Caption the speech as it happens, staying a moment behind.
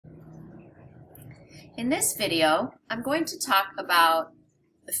In this video, I'm going to talk about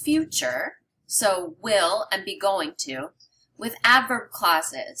the future, so will and be going to, with adverb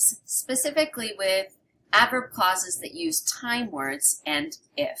clauses, specifically with adverb clauses that use time words and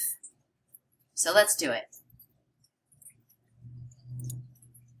if. So let's do it.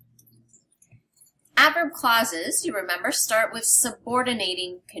 Adverb clauses, you remember, start with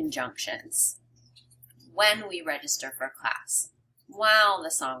subordinating conjunctions when we register for class, while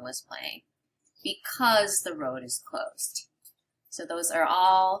the song was playing, because the road is closed. So those are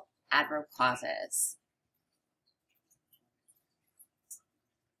all adverb clauses.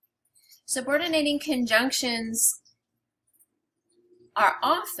 Subordinating conjunctions are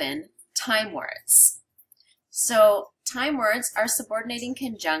often time words. So time words are subordinating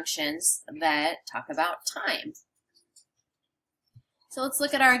conjunctions that talk about time. So let's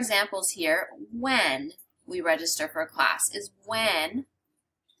look at our examples here. When we register for class is when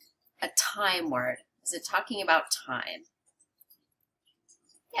a time word. Is it talking about time?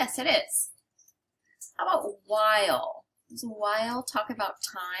 Yes, it is. How about while? Does while talk about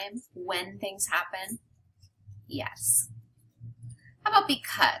time, when things happen? Yes. How about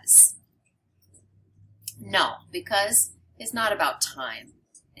because? No, because is not about time.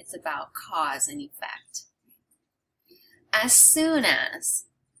 It's about cause and effect. As soon as,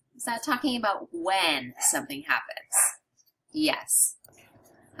 is that talking about when something happens? Yes.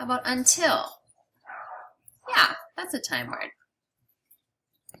 How about until? Yeah, that's a time word.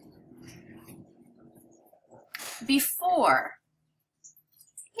 Before.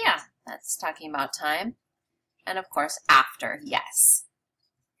 Yeah, that's talking about time. And of course, after, yes.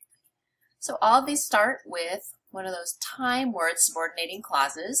 So all of these start with one of those time word subordinating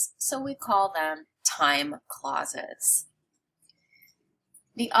clauses, so we call them time clauses.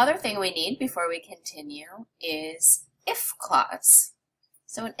 The other thing we need before we continue is if clause.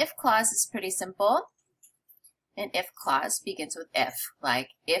 So an if clause is pretty simple. An if clause begins with if, like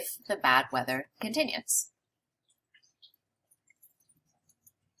if the bad weather continues.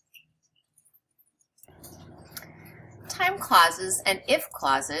 Time clauses and if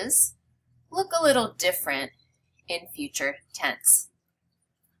clauses look a little different in future tense.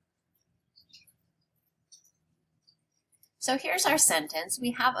 So here's our sentence.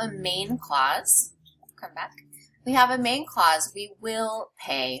 We have a main clause. Come back. We have a main clause, we will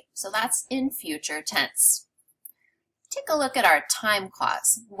pay. So that's in future tense. Take a look at our time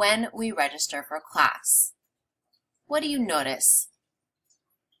clause, when we register for class. What do you notice?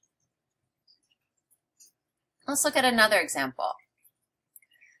 Let's look at another example.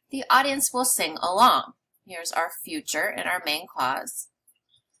 The audience will sing along. Here's our future in our main clause.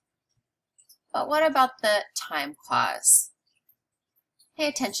 But what about the time clause? Pay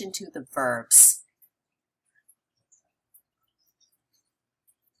attention to the verbs.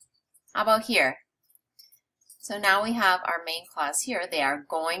 How about here? So now we have our main clause here. They are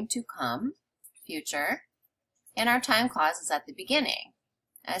going to come, future, and our time clause is at the beginning,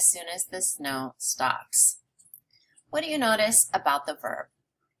 as soon as the snow stops. What do you notice about the verb?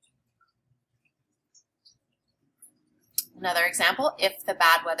 Another example, if the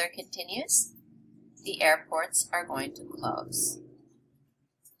bad weather continues, the airports are going to close.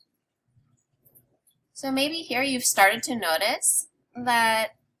 So maybe here you've started to notice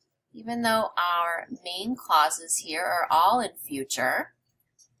that even though our main clauses here are all in future,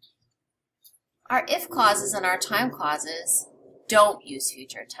 our if clauses and our time clauses don't use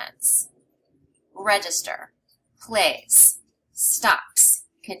future tense. Register, plays, stops,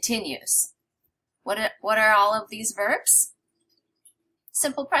 continues. What are all of these verbs?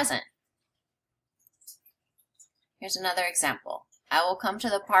 Simple present. Here's another example. I will come to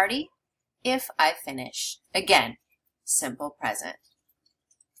the party if I finish. Again, simple present.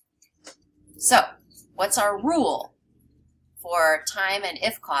 So, what's our rule for time and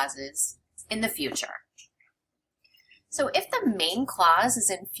if clauses in the future? So if the main clause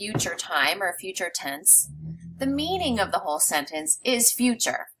is in future time or future tense, the meaning of the whole sentence is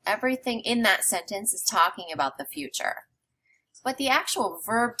future. Everything in that sentence is talking about the future. But the actual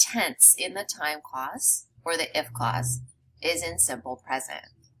verb tense in the time clause, or the if clause, is in simple present.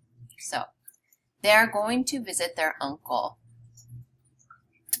 So, they are going to visit their uncle.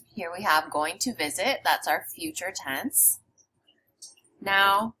 Here we have going to visit, that's our future tense.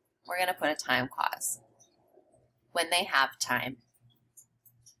 Now, we're going to put a time clause. When they have time.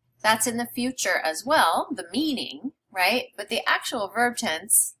 That's in the future as well, the meaning, right? But the actual verb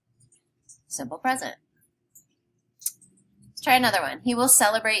tense, simple present. Let's try another one. He will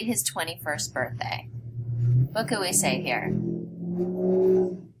celebrate his 21st birthday. What could we say here?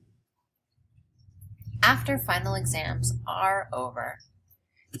 After final exams are over.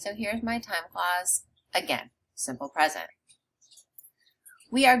 So here's my time clause. Again, simple present.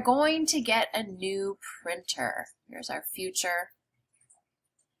 We are going to get a new printer. Here's our future.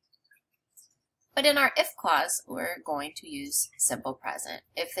 But in our if clause, we're going to use simple present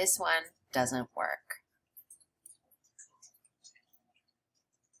if this one doesn't work.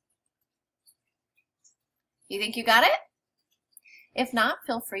 You think you got it? If not,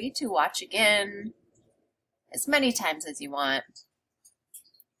 feel free to watch again as many times as you want.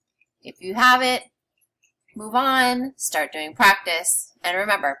 If you have it, move on, start doing practice, and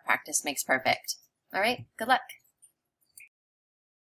remember, practice makes perfect. All right, good luck.